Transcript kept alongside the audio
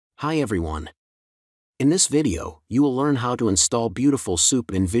Hi everyone. In this video, you will learn how to install Beautiful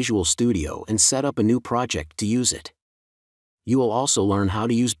Soup in Visual Studio and set up a new project to use it. You will also learn how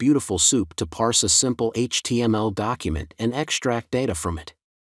to use Beautiful Soup to parse a simple HTML document and extract data from it.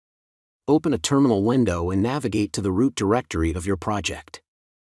 Open a terminal window and navigate to the root directory of your project.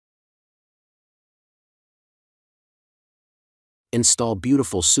 Install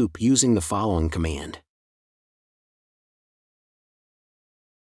Beautiful Soup using the following command.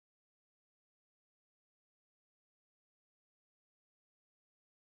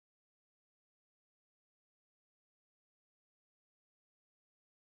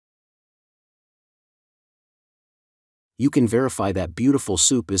 You can verify that Beautiful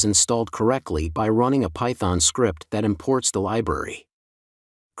Soup is installed correctly by running a Python script that imports the library.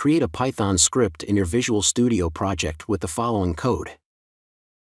 Create a Python script in your Visual Studio project with the following code.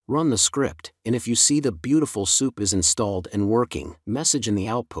 Run the script, and if you see the Beautiful Soup is installed and working message in the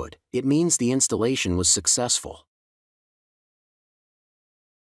output, it means the installation was successful.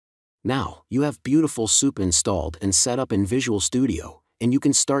 Now, you have Beautiful Soup installed and set up in Visual Studio, and you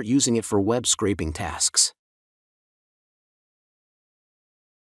can start using it for web scraping tasks.